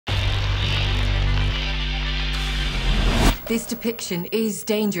This depiction is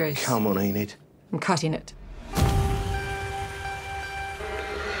dangerous. Come on, Enid. I'm cutting it.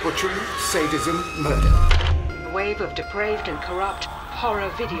 Butchery, sadism, murder. A wave of depraved and corrupt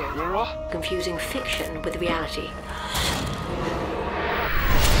horror video. Confusing fiction with reality.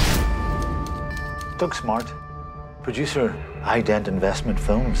 Doug Smart, producer, Ident Investment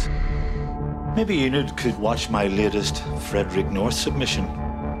Films. Maybe Enid could watch my latest Frederick North submission.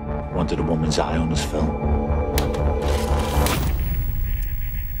 Wanted a woman's eye on his film.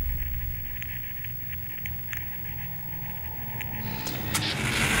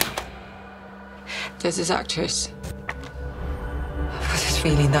 There's this actress. I've got this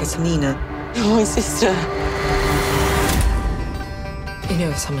feeling that's Nina. My sister. You know,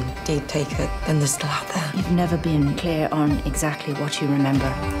 if someone did take her, then they're still out there. You've never been clear on exactly what you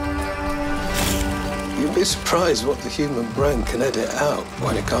remember. You'd be surprised what the human brain can edit out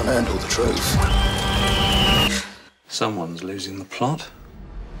when it can't handle the truth. Someone's losing the plot.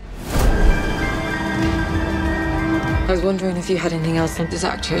 I was wondering if you had anything else on this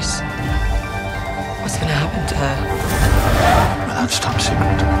actress. What's going to happen to her? Well, that's top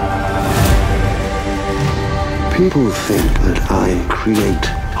secret. People think that I create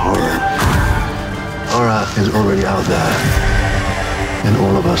horror. Horror is already out there in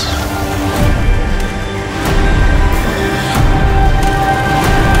all of us.